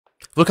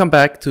Welcome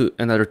back to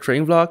another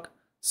trading vlog.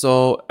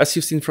 So as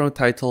you've seen from the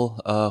title,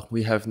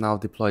 we have now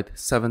deployed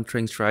 7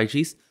 trading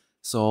strategies.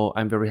 So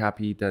I'm very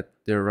happy that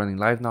they're running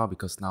live now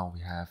because now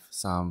we have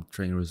some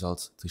trading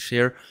results to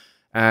share.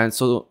 And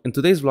so in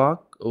today's vlog,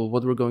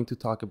 what we're going to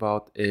talk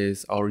about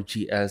is our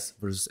GS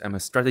versus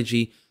MS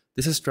strategy.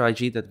 This is a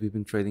strategy that we've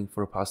been trading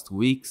for the past 2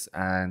 weeks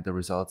and the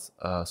results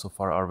so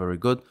far are very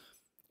good.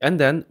 And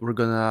then we're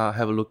gonna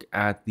have a look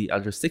at the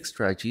other 6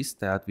 strategies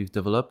that we've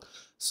developed.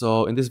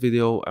 So in this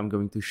video, I'm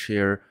going to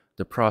share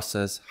the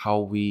process, how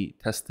we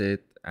tested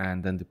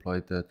and then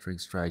deployed the trading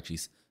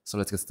strategies. So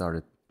let's get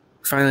started.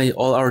 Finally,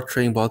 all our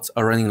trading bots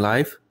are running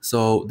live.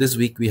 So this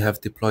week we have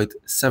deployed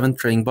 7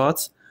 trading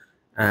bots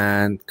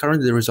and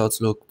currently the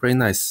results look pretty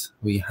nice.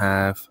 We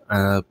have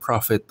a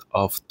profit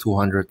of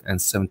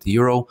 270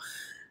 euro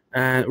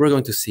and we're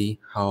going to see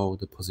how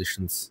the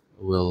positions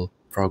will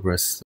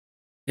progress.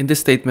 In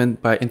this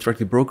statement by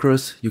Interactive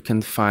Brokers, you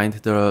can find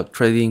the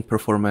trading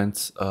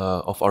performance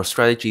of our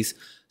strategies.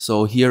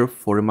 So here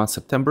for the month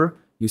September,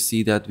 you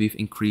see that we've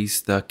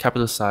increased the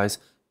capital size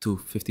to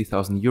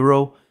 50,000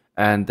 euro.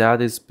 And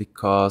that is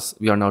because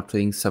we are now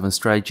trading 7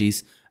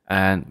 strategies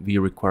and we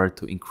are required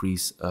to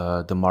increase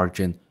the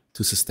margin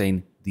to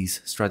sustain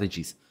these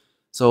strategies.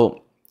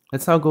 So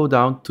let's now go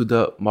down to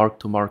the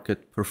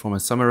mark-to-market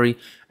performance summary.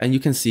 And you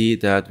can see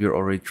that we're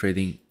already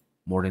trading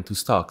more than 2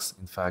 stocks.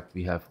 In fact,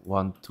 we have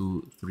 1,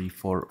 2, 3,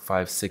 4,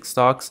 5, 6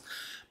 stocks.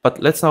 But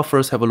let's now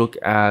first have a look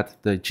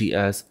at the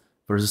GS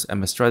versus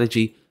MS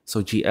strategy.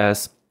 So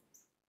GS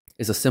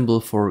is a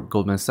symbol for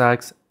Goldman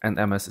Sachs and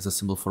MS is a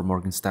symbol for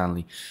Morgan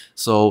Stanley.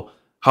 So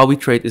how we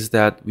trade is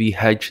that we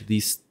hedge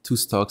these 2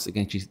 stocks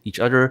against each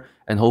other,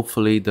 and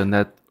hopefully the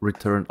net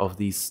return of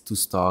these 2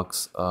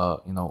 stocks,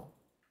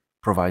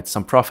 provides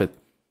some profit.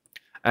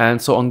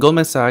 And so on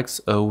Goldman Sachs,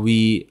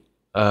 we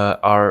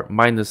are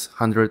minus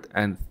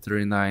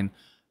 139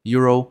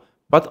 euro,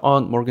 but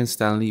on Morgan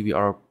Stanley we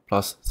are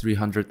plus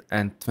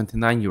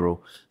 329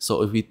 euro.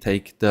 So if we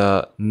take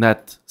the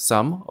net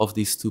sum of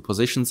these 2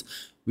 positions,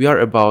 we are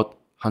about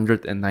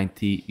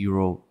 190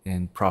 euro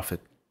in profit.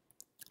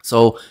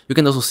 So you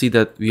can also see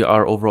that we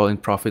are overall in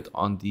profit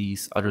on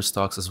these other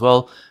stocks as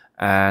well.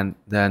 And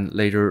then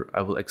later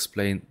I will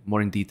explain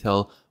more in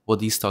detail what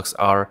these stocks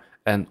are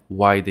and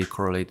why they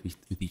correlate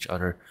with each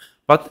other.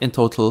 But in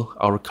total,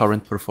 our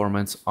current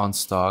performance on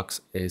stocks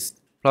is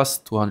plus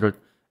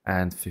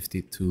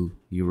 252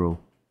 euro.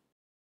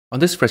 On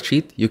this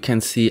spreadsheet, you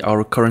can see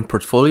our current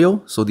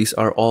portfolio. So these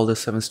are all the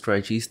 7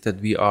 strategies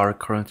that we are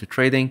currently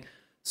trading.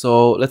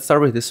 So let's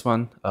start with this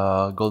one,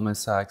 Goldman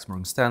Sachs,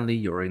 Morgan Stanley.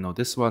 You already know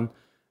this one.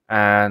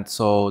 And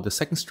so the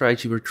second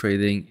strategy we're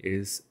trading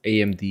is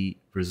AMD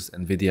versus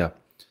Nvidia.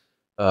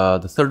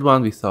 The third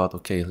one, we thought,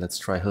 okay, let's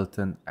try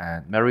Hilton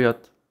and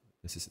Marriott.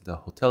 This is the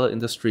hotel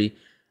industry.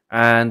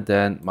 And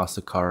then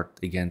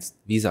MasterCard against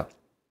Visa.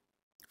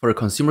 For the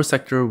consumer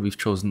sector, we've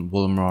chosen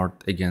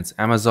Walmart against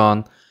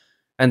Amazon.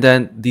 And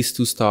then these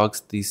 2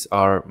 stocks, these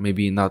are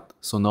maybe not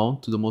so known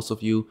to the most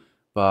of you,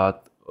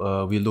 but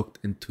we looked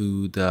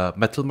into the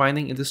metal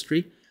mining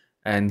industry.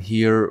 And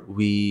here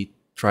we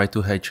try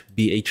to hedge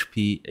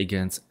BHP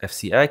against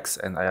FCX,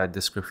 and I add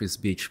descriptions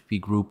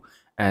BHP Group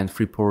and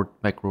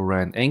Freeport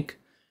McMoRan Inc.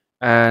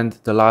 And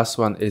the last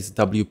one is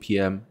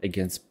WPM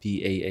against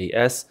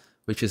PAAS,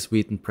 which is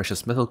Wheaton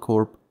Precious Metal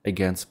Corp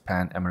against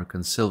Pan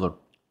American Silver.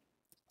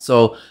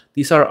 So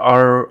these are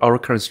our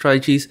current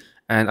strategies,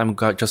 and I'm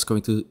just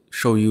going to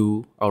show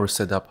you our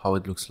setup, how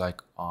it looks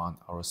like on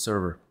our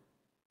server.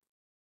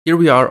 Here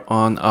we are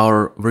on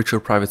our virtual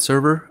private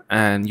server,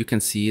 and you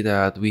can see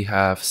that we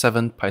have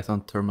 7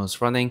 Python terminals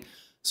running.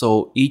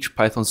 So each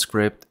Python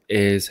script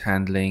is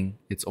handling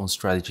its own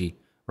strategy,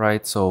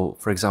 right? So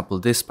for example,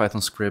 this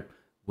Python script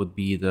would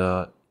be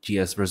the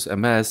GS versus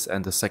MS,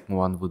 and the second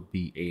one would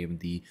be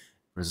AMD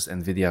versus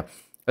Nvidia.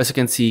 As you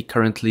can see,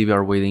 currently we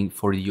are waiting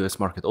for the US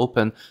market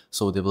open,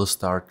 so they will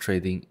start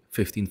trading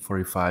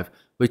 15:45,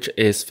 which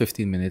is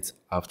 15 minutes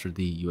after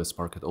the US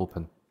market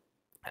open.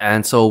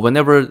 And so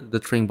whenever the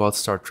trading bots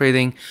start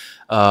trading,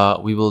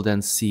 we will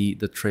then see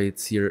the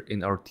trades here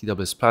in our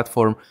TWS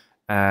platform,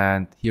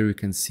 and here you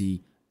can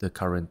see the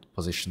current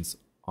positions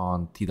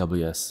on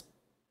TWS.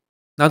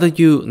 Now that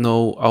you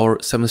know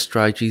our 7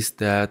 strategies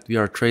that we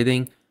are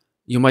trading,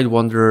 you might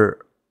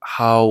wonder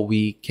how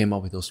we came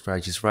up with those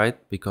strategies, right?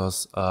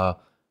 Because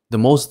the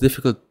most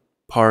difficult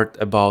part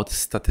about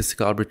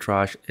statistical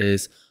arbitrage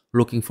is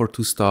looking for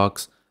 2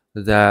 stocks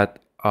that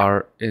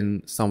are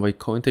in some way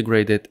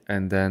co-integrated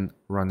and then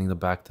running the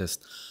backtest.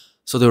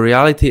 So the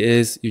reality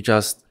is you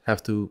just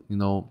have to,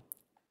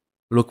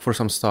 look for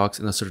some stocks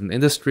in a certain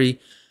industry,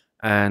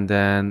 and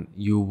then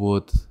you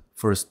would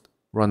first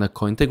run a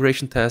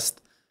co-integration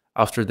test.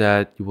 After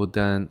that, you would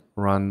then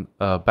run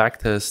a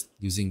backtest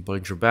using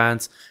Bollinger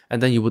Bands,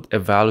 and then you would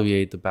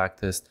evaluate the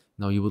backtest.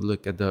 You would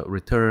look at the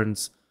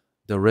returns,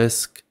 the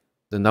risk,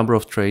 the number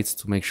of trades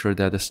to make sure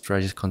that the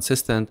strategy is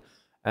consistent.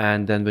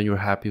 And then when you're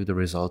happy with the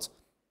results,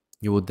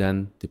 you would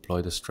then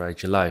deploy the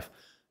strategy live.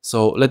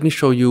 So let me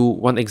show you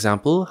one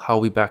example how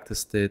we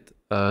backtested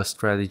a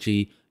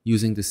strategy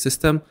using this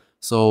system.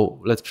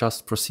 So let's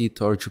just proceed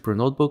to our Jupyter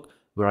notebook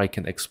where I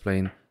can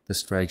explain the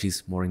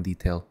strategies more in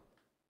detail.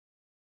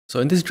 So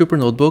in this Jupyter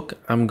notebook,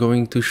 I'm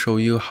going to show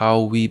you how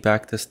we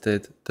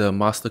backtested the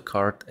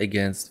MasterCard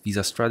against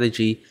Visa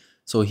strategy.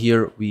 So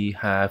here we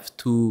have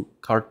two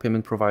card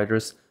payment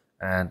providers,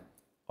 and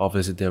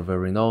obviously they're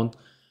very known.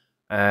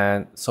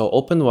 And so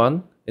open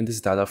 1 in this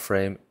data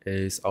frame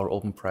is our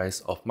open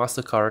price of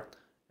MasterCard,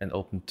 and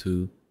open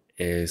 2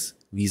 is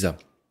Visa.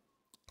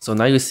 So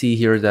now you see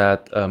here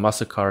that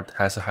MasterCard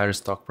has a higher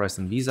stock price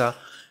than Visa.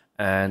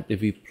 And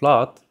if we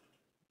plot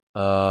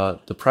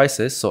the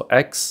prices, so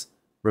X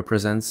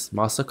represents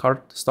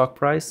MasterCard stock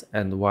price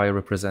and Y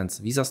represents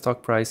Visa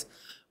stock price,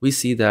 we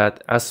see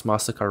that as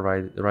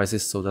MasterCard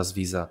rises, so does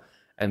Visa.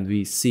 And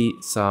we see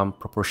some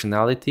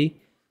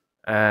proportionality.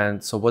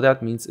 And so what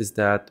that means is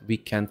that we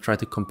can try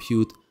to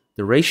compute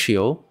the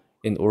ratio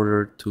in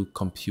order to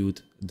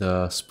compute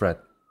the spread.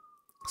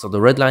 So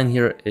the red line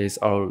here is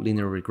our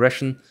linear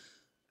regression.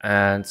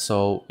 And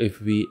so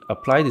if we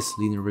apply this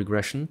linear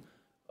regression,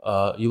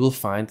 you will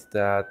find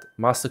that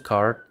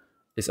MasterCard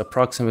is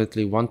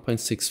approximately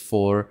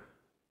 1.64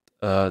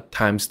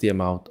 times the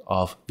amount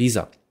of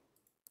Visa.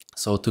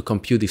 So to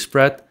compute the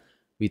spread,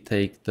 we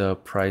take the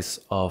price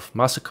of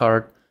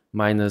MasterCard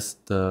minus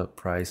the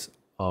price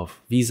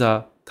of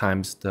Visa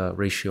times the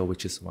ratio,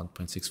 which is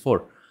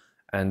 1.64.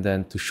 And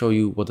then to show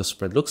you what the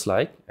spread looks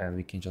like, and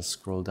we can just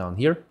scroll down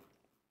here.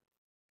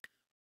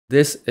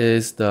 This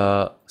is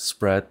the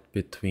spread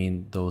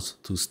between those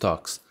two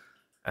stocks.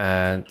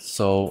 And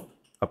so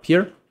up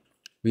here,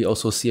 we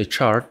also see a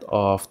chart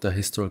of the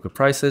historical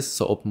prices.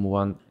 So open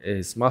 1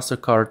 is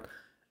MasterCard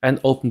and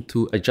open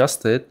 2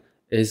 adjusted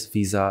is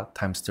Visa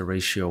times the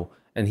ratio.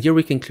 And here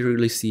we can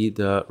clearly see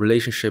the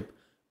relationship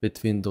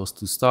between those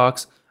two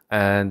stocks.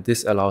 And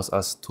this allows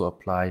us to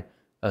apply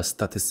a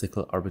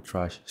statistical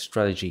arbitrage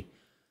strategy.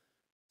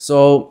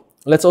 So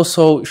let's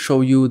also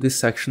show you this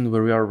section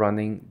where we are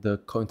running the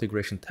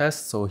co-integration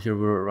test. So here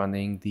we're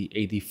running the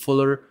AD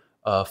Fuller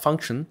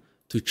function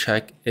to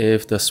check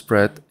if the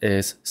spread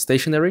is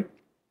stationary.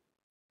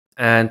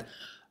 And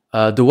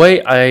the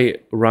way I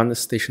run a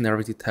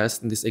stationarity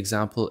test in this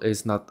example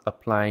is not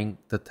applying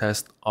the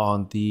test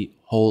on the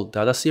whole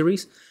data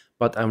series,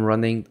 but I'm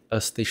running a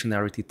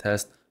stationarity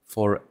test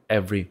for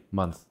every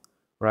month,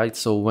 right?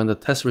 So when the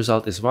test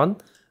result is 1,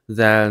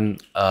 then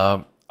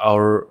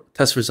our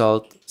test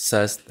result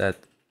says that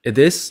it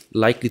is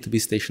likely to be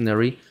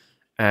stationary.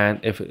 And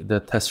if the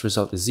test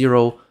result is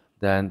 0,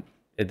 then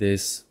it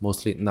is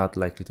mostly not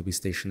likely to be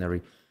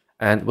stationary.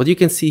 And what you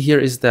can see here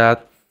is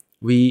that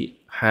we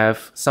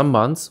have some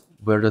months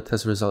where the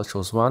test result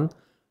shows 1,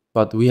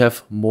 but we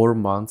have more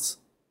months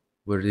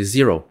where it is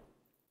 0.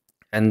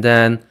 And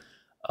then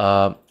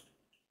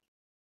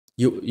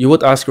you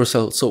would ask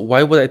yourself, so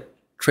why would I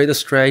trade a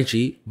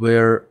strategy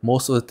where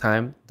most of the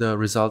time the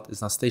result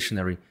is not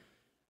stationary?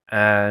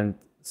 And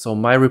so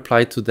my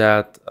reply to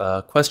that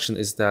question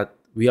is that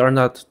we are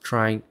not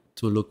trying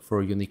to look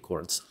for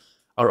unicorns.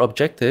 Our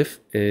objective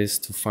is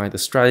to find a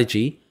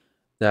strategy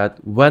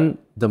that when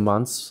the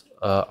months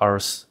are,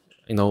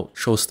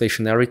 show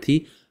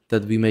stationarity,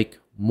 that we make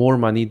more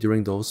money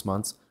during those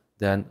months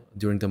than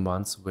during the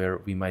months where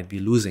we might be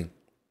losing.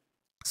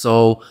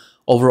 So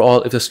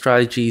overall, if the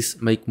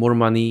strategies make more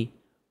money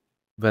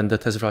when the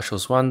test result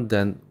shows 1,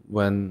 then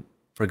when,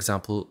 for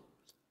example,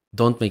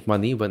 don't make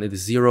money when it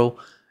is 0,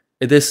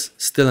 it is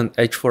still an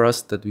edge for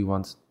us that we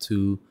want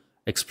to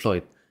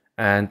exploit.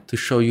 And to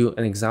show you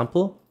an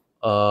example,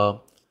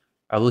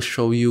 I will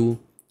show you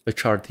a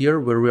chart here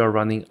where we are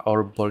running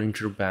our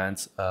Bollinger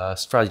Bands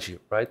strategy,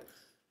 right?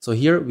 So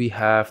here we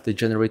have the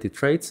generated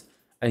trades,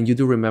 and you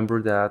do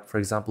remember that, for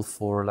example,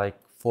 for like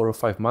 4 or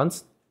 5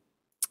 months,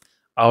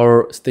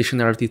 our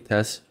stationarity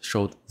test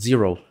showed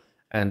 0.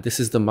 And this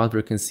is the month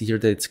where you can see here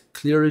that it's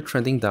clearly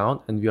trending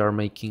down and we are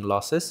making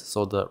losses.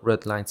 So the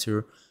red lines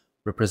here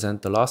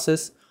represent the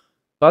losses.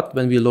 But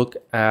when we look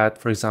at,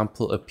 for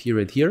example, a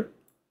period here,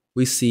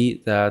 we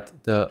see that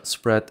the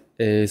spread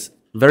is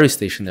very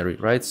stationary,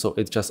 right? So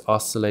it just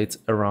oscillates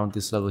around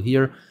this level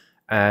here.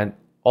 And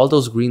all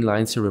those green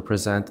lines here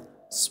represent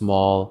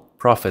small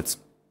profits.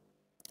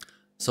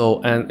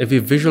 So, and if we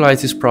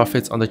visualize these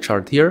profits on the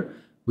chart here,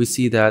 we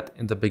see that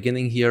in the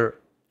beginning here,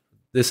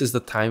 this is the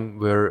time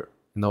where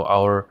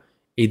our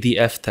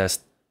ADF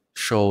test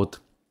showed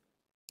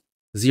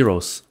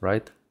zeros,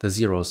 right? The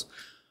zeros.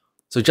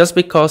 So just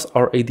because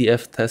our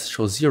ADF test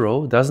shows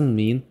 0 doesn't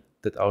mean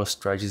that our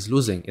strategy is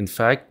losing. In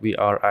fact, we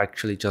are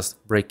actually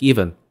just break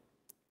even,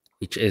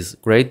 which is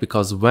great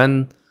because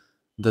when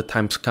the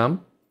times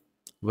come,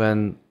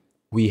 when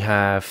we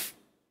have,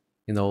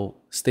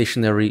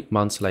 stationary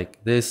months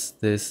like this,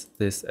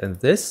 and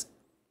this,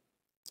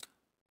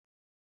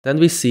 then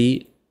we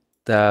see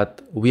that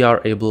we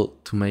are able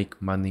to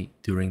make money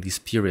during these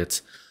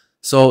periods.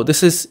 So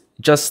this is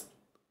just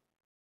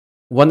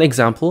one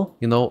example,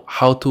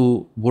 how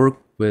to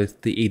work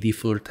with the AD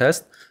Fuller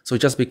test. So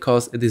just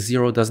because it is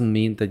 0 doesn't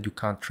mean that you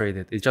can't trade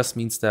it. It just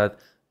means that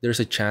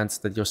there's a chance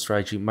that your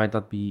strategy might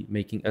not be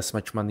making as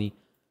much money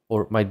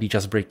or might be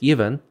just break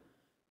even.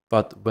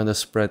 but when the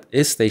spread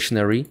is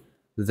stationary,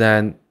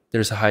 then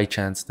there's a high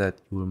chance that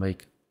you will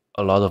make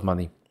a lot of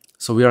money.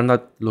 So we are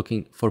not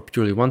looking for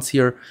purely ones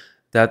here.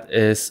 That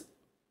is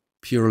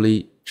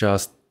purely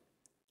just,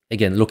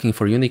 again, looking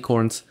for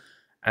unicorns.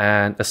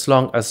 And as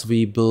long as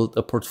we build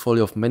a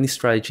portfolio of many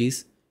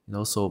strategies,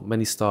 so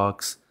many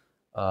stocks,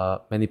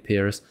 many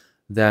pairs,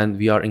 then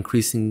we are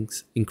increasing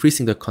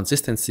the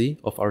consistency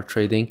of our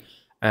trading,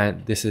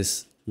 and this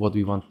is what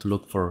we want to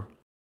look for.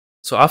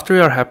 So after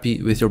you are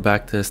happy with your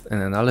backtest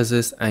and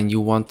analysis and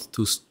you want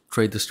to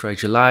trade the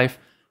strategy live,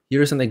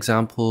 here's an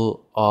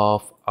example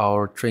of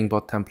our trading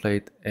bot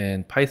template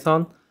in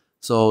Python.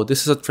 So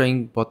this is a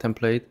trading bot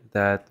template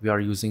that we are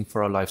using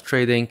for our live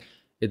trading.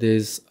 It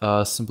is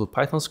a simple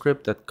Python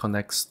script that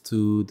connects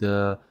to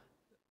the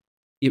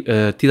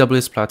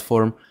TWS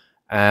platform,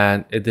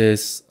 and it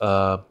is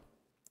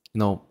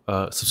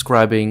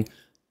subscribing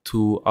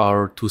to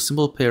our two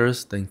symbol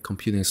pairs, then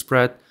computing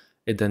spread.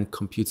 It then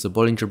computes the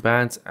Bollinger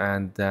Bands,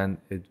 and then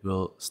it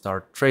will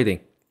start trading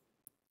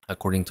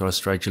according to our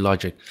strategy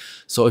logic.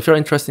 So if you're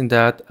interested in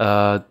that,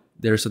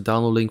 there's a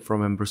download link for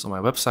members on my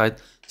website,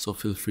 so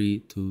feel free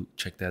to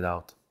check that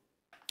out.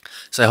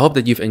 So I hope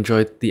that you've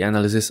enjoyed the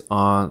analysis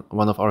on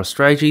one of our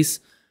strategies.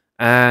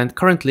 And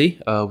currently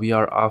we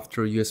are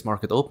after US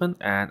market open,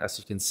 and as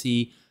you can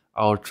see,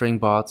 our trading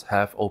bots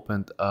have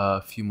opened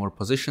a few more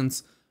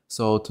positions.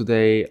 So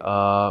today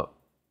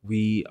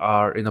we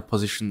are in a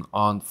position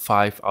on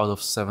 5 out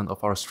of 7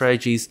 of our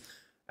strategies,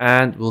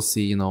 and we'll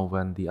see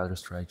when the other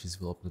strategies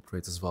will open the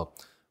trades as well.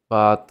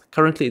 But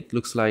currently it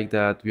looks like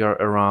that we are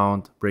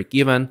around break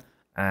even,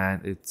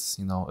 and it's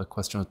a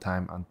question of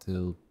time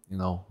until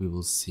we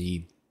will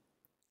see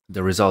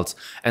the results,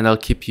 and I'll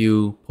keep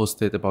you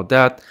posted about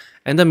that.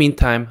 In the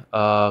meantime,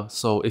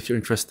 so if you're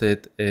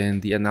interested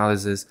in the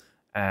analysis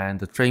and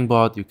the trading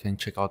bot, you can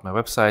check out my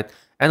website.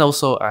 And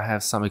also I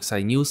have some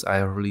exciting news. I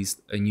have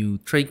released a new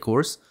trade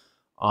course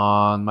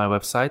on my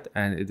website,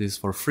 and it is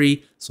for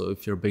free. So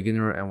if you're a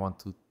beginner and want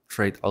to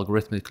trade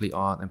algorithmically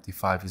on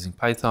MT5 using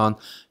Python,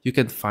 you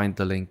can find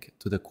the link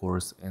to the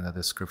course in the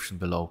description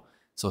below.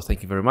 So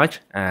thank you very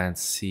much, and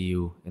see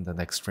you in the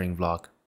next trading vlog.